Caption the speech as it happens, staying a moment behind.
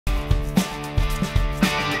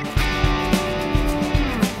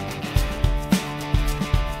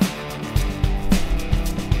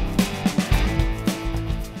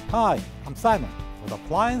Hi, I'm Simon with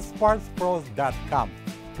AppliancePartsPros.com.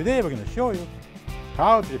 Today we're going to show you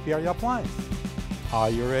how to repair your appliance. Are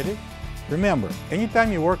you ready? Remember,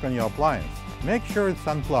 anytime you work on your appliance, make sure it's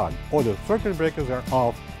unplugged or the circuit breakers are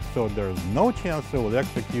off so there's no chance of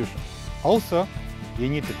electrocution. Also, you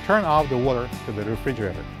need to turn off the water to the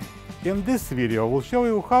refrigerator. In this video, we'll show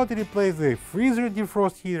you how to replace the freezer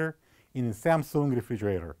defrost heater in a Samsung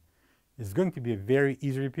refrigerator. It's going to be a very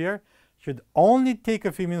easy repair. Should only take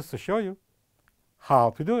a few minutes to show you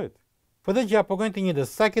how to do it. For the job, we're going to need a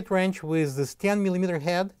socket wrench with this 10mm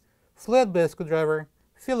head, flathead screwdriver,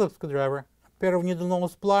 Phillips screwdriver, a pair of needle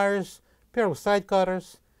nose pliers, a pair of side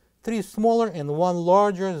cutters, 3 smaller and 1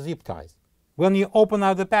 larger zip ties. When you open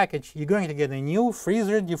out the package, you're going to get a new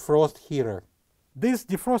freezer defrost heater. This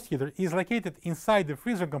defrost heater is located inside the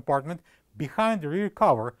freezer compartment behind the rear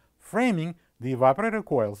cover, framing the evaporator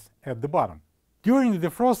coils at the bottom. During the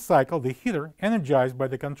defrost cycle, the heater, energized by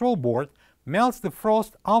the control board, melts the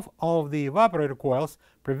frost off of the evaporator coils,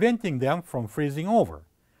 preventing them from freezing over.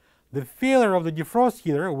 The failure of the defrost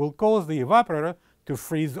heater will cause the evaporator to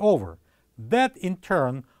freeze over. That, in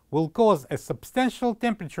turn, will cause a substantial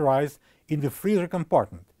temperature rise in the freezer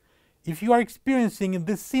compartment. If you are experiencing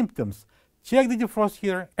these symptoms, check the defrost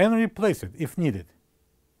heater and replace it if needed.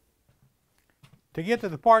 To get to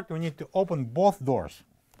the part, we need to open both doors.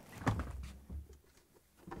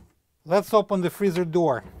 Let's open the freezer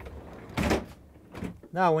door.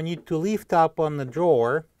 Now we need to lift up on the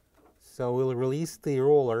drawer, so we'll release the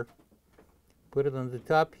roller, put it on the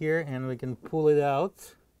top here, and we can pull it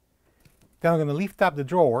out. Then we're going to lift up the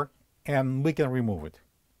drawer and we can remove it.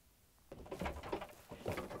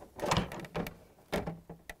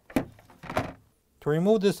 To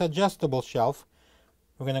remove this adjustable shelf,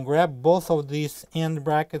 we're going to grab both of these end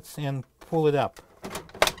brackets and pull it up.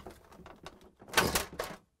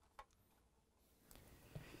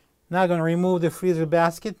 Now I'm going to remove the freezer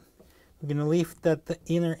basket. We're going to lift at the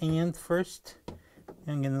inner end first.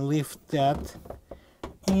 I'm going to lift that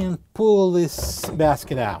and pull this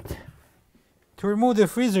basket out. To remove the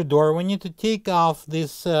freezer door, we need to take off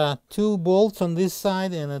these 2 bolts on this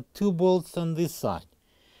side and 2 bolts on this side.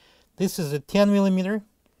 This is a 10mm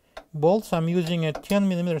bolt, so I'm using a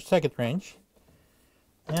 10mm socket wrench.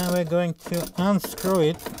 Now we're going to unscrew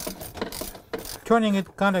it, turning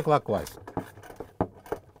it counterclockwise.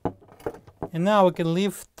 And now we can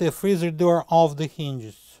lift the freezer door off the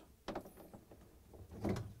hinges.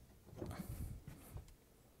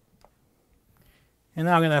 And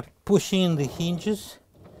now I'm going to push in the hinges,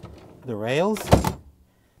 the rails.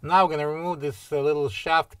 Now we're going to remove this little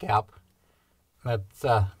shaft cap that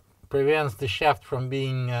prevents the shaft from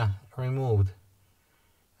being removed.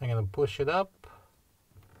 I'm going to push it up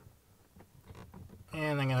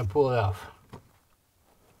and I'm going to pull it off.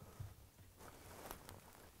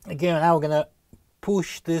 Again, now we're going to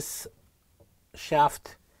push this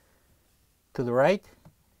shaft to the right,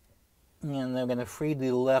 and I'm going to free the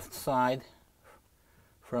left side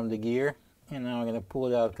from the gear, and now I'm going to pull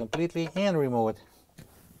it out completely and remove it.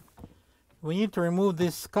 We need to remove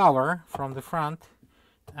this cover from the front.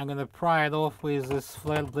 I'm going to pry it off with this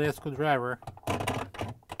flat blade screwdriver,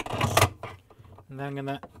 and I'm going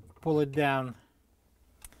to pull it down.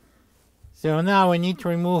 So now we need to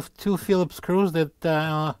remove 2 Phillips screws that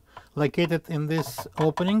are located in these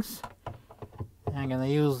openings. I'm going to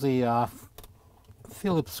use the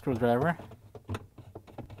Phillips screwdriver.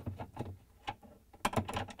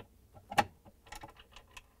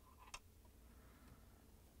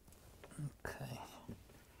 Okay.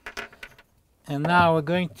 And now we're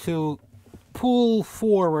going to pull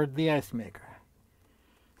forward the ice maker.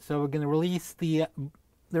 So we're going to release the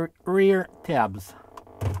rear tabs.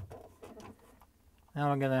 Now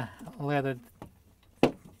we're going to let it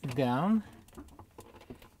down,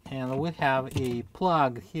 and we have a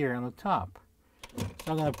plug here on the top. So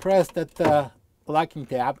I'm going to press that locking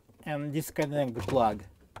tab and disconnect the plug.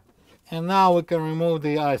 And now we can remove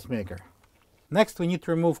the ice maker. Next, we need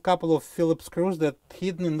to remove a couple of Phillips screws that are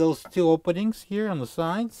hidden in those 2 openings here on the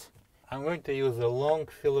sides. I'm going to use a long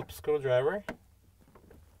Phillips screwdriver.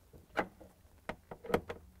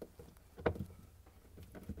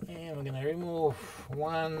 And we're going to remove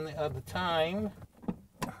one at a time.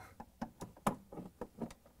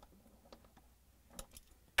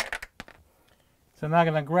 So now I'm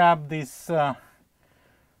going to grab this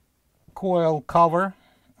coil cover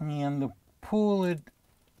and pull it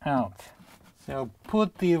out. So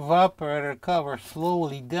put the evaporator cover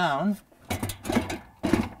slowly down.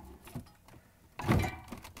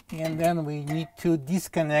 And then we need to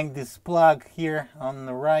disconnect this plug here on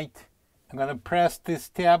the right. I'm going to press this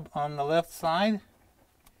tab on the left side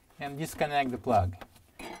and disconnect the plug.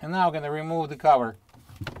 And now I'm going to remove the cover.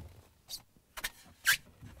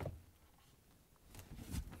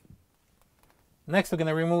 Next, we're going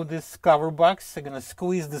to remove this cover box. I'm going to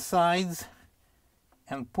squeeze the sides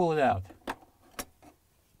and pull it out.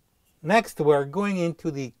 Next, we're going into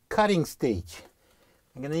the cutting stage.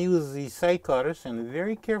 I'm going to use the side cutters and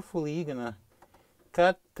very carefully going to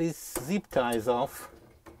cut these zip ties off.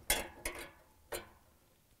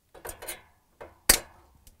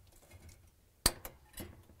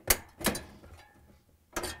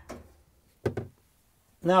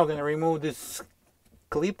 Now I'm going to remove this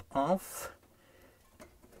clip off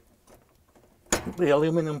the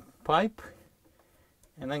aluminum pipe,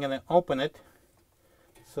 and I'm going to open it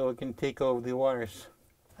so I can take off the wires.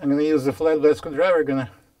 I'm going to use the flathead screwdriver, going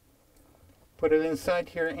to put it inside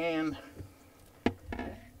here and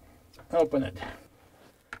open it.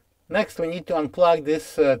 Next, we need to unplug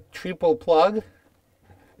this triple plug.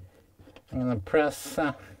 I'm going to press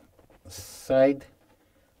side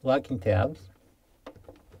locking tabs.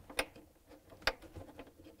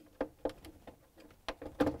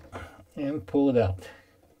 And pull it out.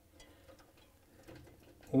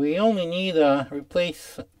 We only need a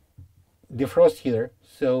replace defrost heater,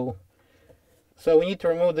 so we need to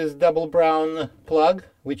remove this double brown plug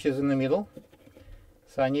which is in the middle.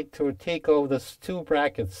 So I need to take off those two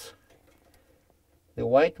brackets, the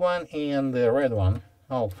white one and the red one,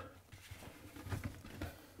 off.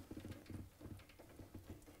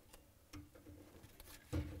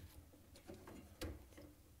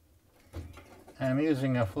 I'm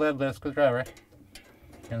using a flathead screwdriver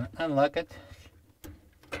and unlock it.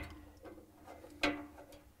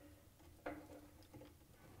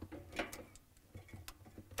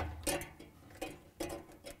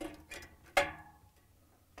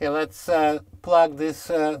 Okay, let's plug this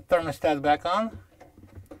thermostat back on.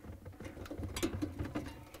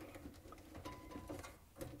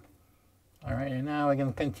 All right, and now I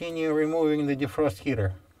can continue removing the defrost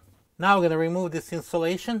heater. Now I'm going to remove this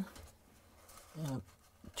insulation.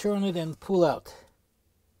 Turn it and pull out.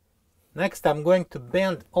 Next, I'm going to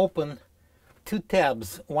bend open two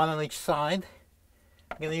tabs, one on each side.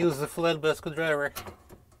 I'm going to use the flathead screwdriver.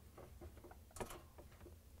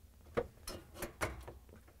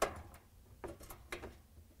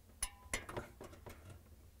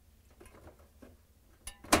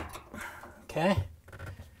 Okay,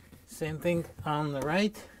 same thing on the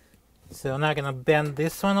right. So now I'm going to bend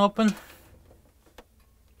this one open.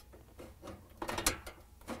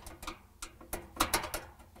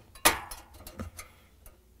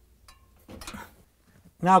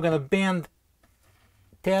 Now I'm going to bend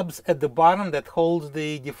tabs at the bottom that holds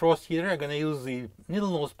the defrost heater. I'm going to use the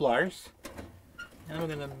needle nose pliers. And I'm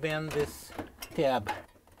going to bend this tab.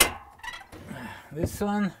 This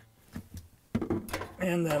one.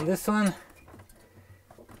 And then this one.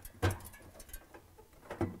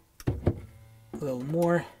 A little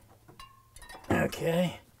more.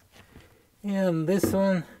 Okay. And this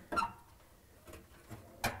one.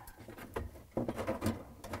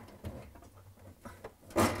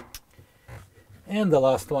 And the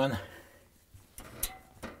last one.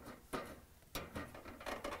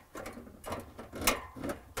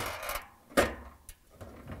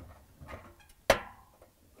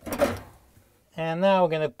 And now we're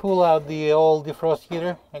going to pull out the old defrost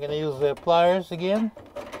heater. I'm going to use the pliers again.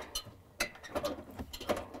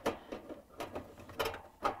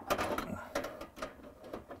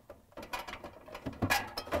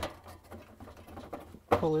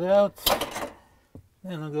 Pull it out.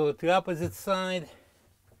 Then I'll go to the opposite side.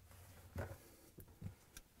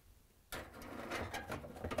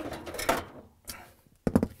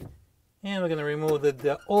 And we're going to remove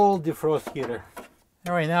the old defrost heater.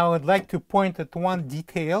 All right, now I would like to point at one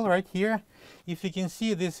detail right here. If you can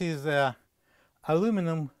see, this is a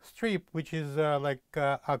aluminum strip, which is like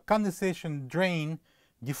a condensation drain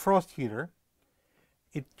defrost heater.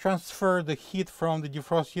 It transfers the heat from the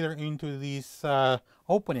defrost heater into this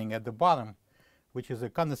opening at the bottom, which is a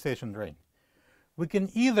condensation drain. We can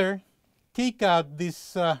either take out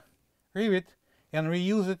this rivet and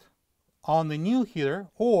reuse it on the new heater,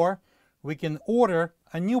 or we can order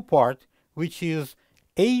a new part, which is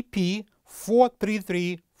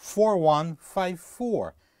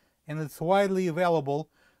AP4334154, and it's widely available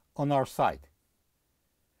on our site.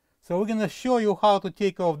 So we're going to show you how to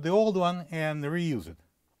take off the old one and reuse it.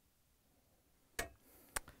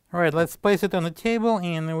 All right, let's place it on the table,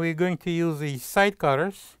 and we're going to use the side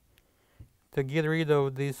cutters to get rid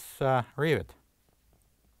of this rivet.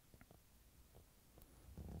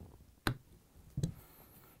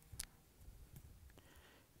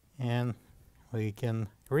 And we can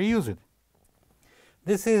reuse it.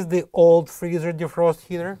 This is the old freezer defrost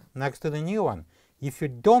heater next to the new one. If you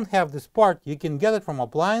don't have this part, you can get it from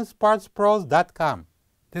appliancepartspros.com.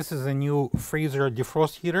 This is a new freezer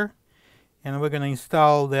defrost heater, and we're going to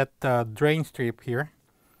install that drain strip here.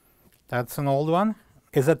 That's an old one.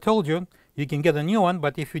 As I told you, you can get a new one,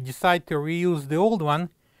 but if you decide to reuse the old one,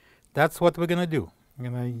 that's what we're going to do. We're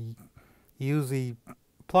going to use the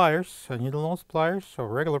pliers, needle nose pliers, or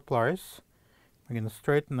regular pliers. We're going to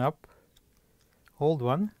straighten up old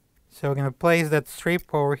one. So we're going to place that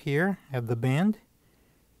strip over here at the bend,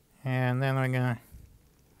 and then we're going to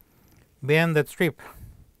bend that strip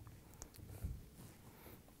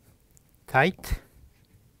tight,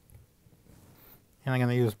 and I'm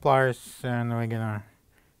going to use pliers, and we're going to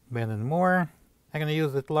bend it more. I'm going to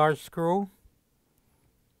use that large screw.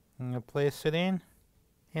 I'm going to place it in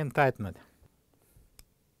and tighten it.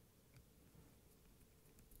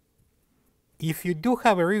 If you do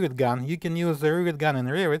have a rivet gun, you can use the rivet gun and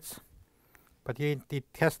rivets, but it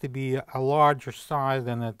has to be a larger size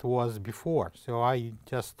than it was before. So I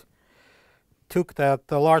just took the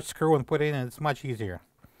large screw and put it in, and it's much easier.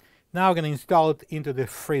 Now I'm going to install it into the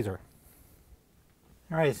freezer.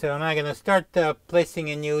 Alright, so now I'm going to start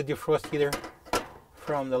placing a new defrost heater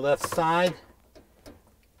from the left side.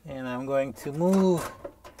 And I'm going to move.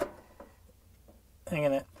 I'm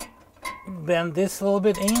going to bend this a little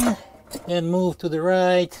bit in. And move to the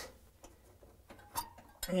right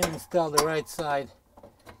and install the right side.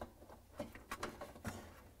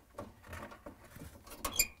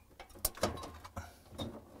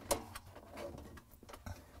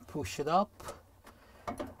 Push it up.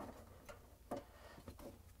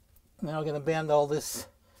 Now I'm going to bend all these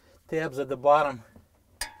tabs at the bottom.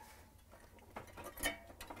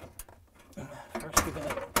 First we're going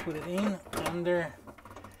to put it in under.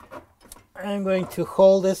 I'm going to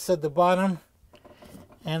hold this at the bottom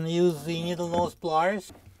and use the needle nose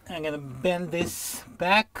pliers. I'm going to bend this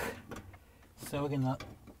back, so we're going to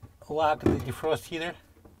lock the defrost heater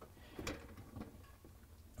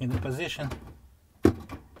in the position.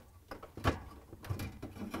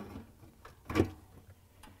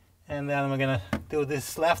 And then we're going to do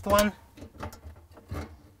this left one.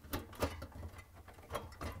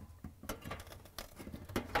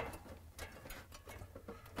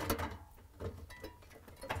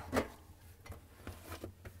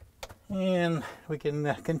 And we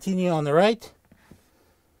can continue on the right.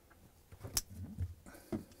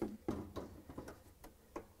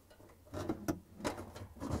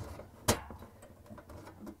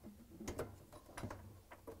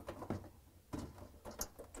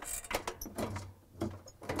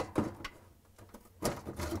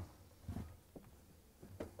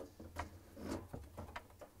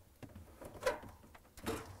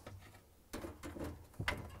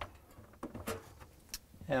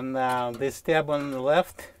 And this tab on the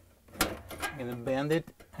left, I'm going to bend it.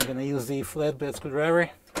 I'm going to use the flathead screwdriver.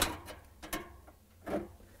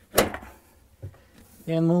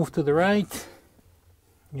 Then move to the right.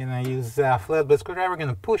 I'm going to use flathead screwdriver. I'm going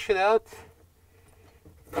to push it out.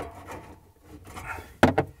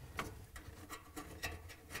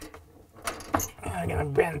 I'm going to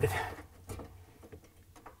bend it.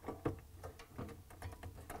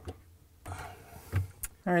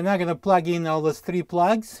 Alright, now I'm going to plug in all those 3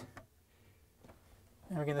 plugs.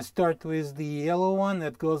 And we're going to start with the yellow one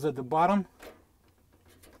that goes at the bottom.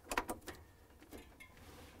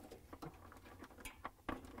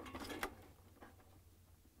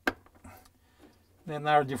 Then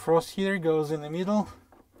our defrost heater goes in the middle.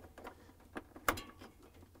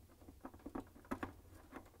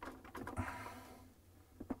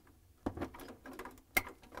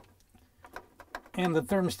 And the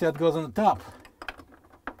thermostat goes on the top.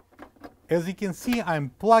 As you can see,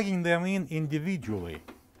 I'm plugging them in individually.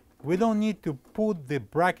 We don't need to put the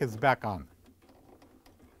brackets back on.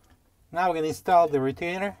 Now we're going to install the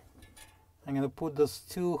retainer. I'm going to put those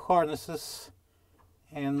 2 harnesses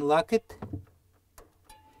and lock it.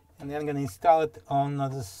 And then I'm going to install it on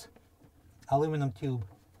this aluminum tube.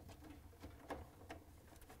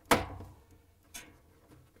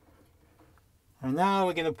 And now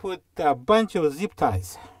we're going to put a bunch of zip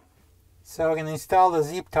ties. So we're going to install the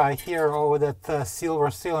zip tie here over that silver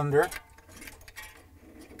cylinder.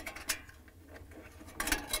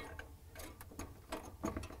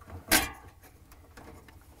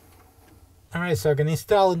 Alright, so I'm going to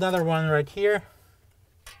install another one right here.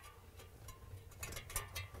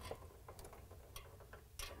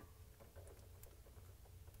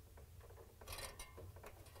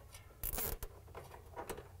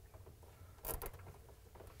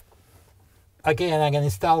 Again, I'm going to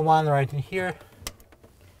install one right in here.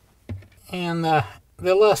 And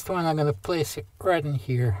the last one I'm gonna place it right in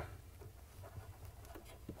here.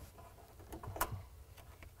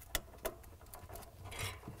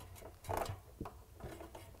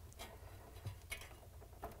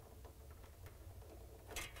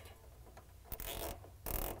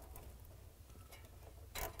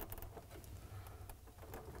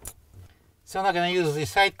 So I'm going to use the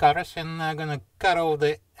side cutters and I'm going to cut off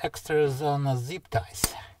the extras on the zip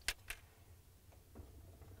ties.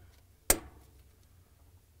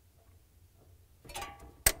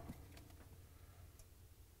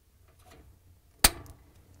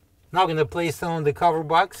 Now I'm going to place on the cover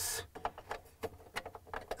box,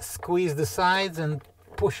 squeeze the sides and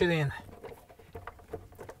push it in.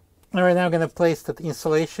 Alright, now I'm going to place the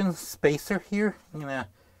insulation spacer here. I'm going to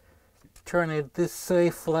turn it this way,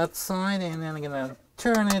 flat side, and then I'm going to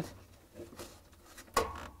turn it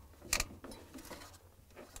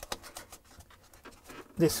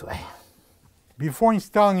this way. Before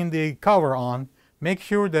installing the cover on, make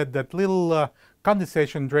sure that that little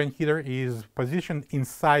condensation drain heater is positioned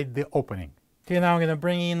inside the opening. Okay, now I'm going to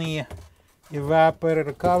bring in the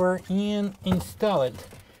evaporator cover and install it.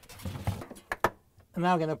 And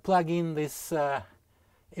now I'm going to plug in this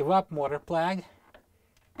evap motor plug.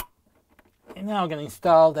 And now I'm going to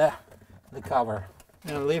install the cover.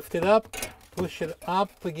 And lift it up, push it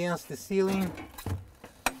up against the ceiling,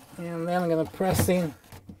 and then I'm going to press in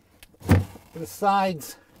the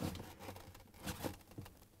sides.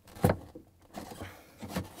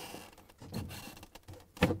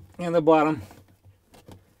 And the bottom.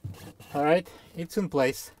 Alright, it's in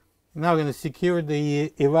place. Now I'm going to secure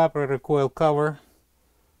the evaporator coil cover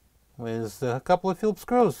with a couple of Phillips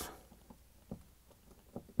screws.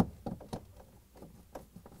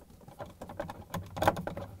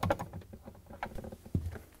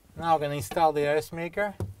 Now I'm going to install the ice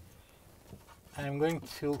maker. I'm going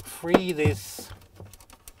to free this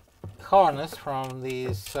harness from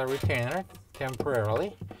this retainer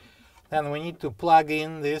temporarily. Then we need to plug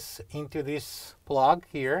in this into this plug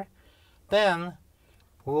here. Then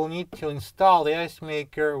we'll need to install the ice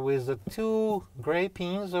maker with the two gray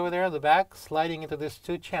pins over there at the back, sliding into these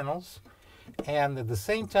two channels. And at the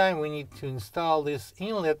same time we need to install this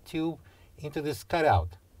inlet tube into this cutout.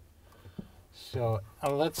 So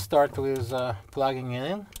let's start with plugging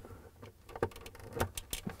it in.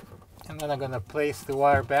 And then I'm going to place the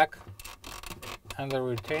wire back under the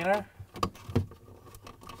retainer.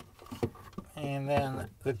 And then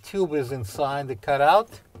the tube is inside the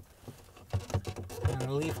cutout.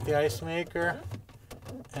 And lift the ice maker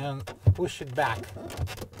and push it back.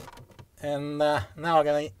 And now I'm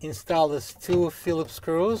going to install these two Phillips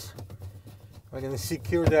screws. We're going to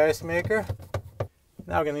secure the ice maker.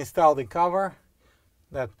 Now we're going to install the cover.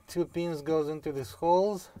 That two pins goes into these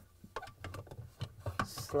holes.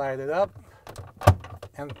 Slide it up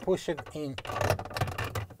and push it in.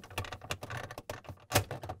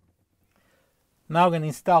 Now we're going to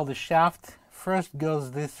install the shaft. First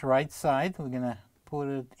goes this right side. We're going to put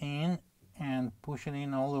it in and push it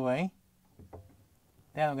in all the way.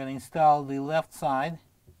 Then we're going to install the left side,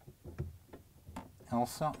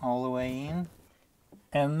 also all the way in.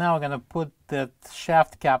 And now we're going to put that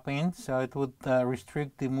shaft cap in, so it would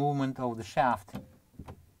restrict the movement of the shaft.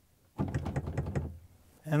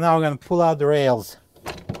 And now we're going to pull out the rails.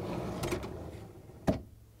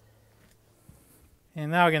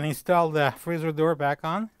 And now we're going to install the freezer door back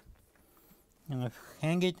on. I'm going to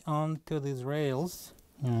hang it onto these rails.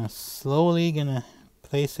 Slowly going to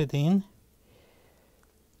place it in.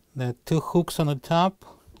 The two hooks on the top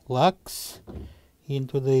locks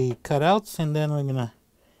into the cutouts, and then we're going to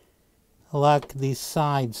lock these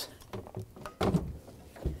sides.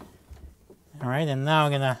 Alright, and now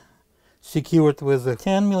I'm going to secure it with the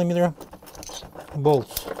 10mm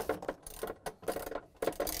bolts.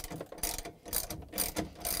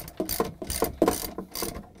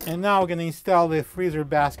 And now we're going to install the freezer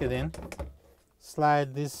basket in.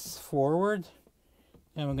 Slide this forward,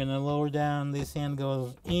 and we're going to lower down. This end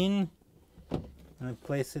goes in, and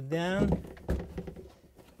place it down,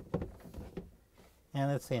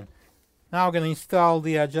 and it's in. Now we're going to install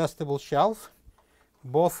the adjustable shelf.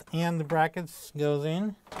 Both end brackets goes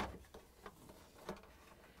in.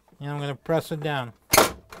 And I'm going to press it down.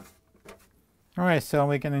 Alright, so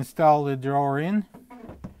we can install the drawer in.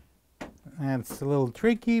 And it's a little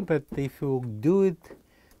tricky, but if you do it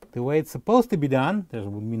the way it's supposed to be done, there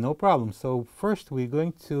will be no problem. So first we're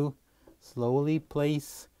going to slowly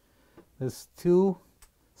place these two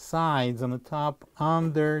sides on the top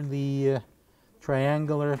under the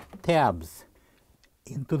triangular tabs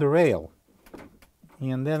into the rail.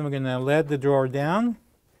 And then we're going to let the drawer down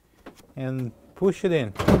and push it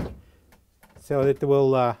in. so it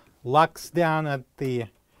will locks down at the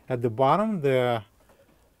bottom. The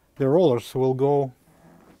rollers will go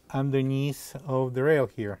underneath of the rail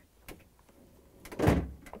here.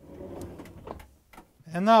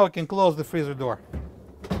 And now we can close the freezer door.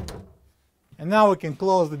 And now we can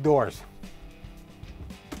close the doors.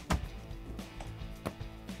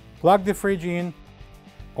 Plug the fridge in,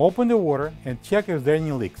 open the water, and check if there are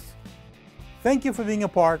any leaks. Thank you for being a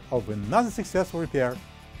part of another successful repair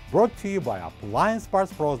brought to you by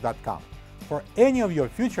AppliancePartsPros.com. For any of your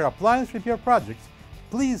future appliance repair projects,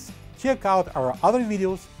 please check out our other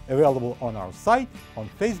videos available on our site, on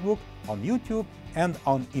Facebook, on YouTube, and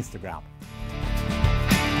on Instagram.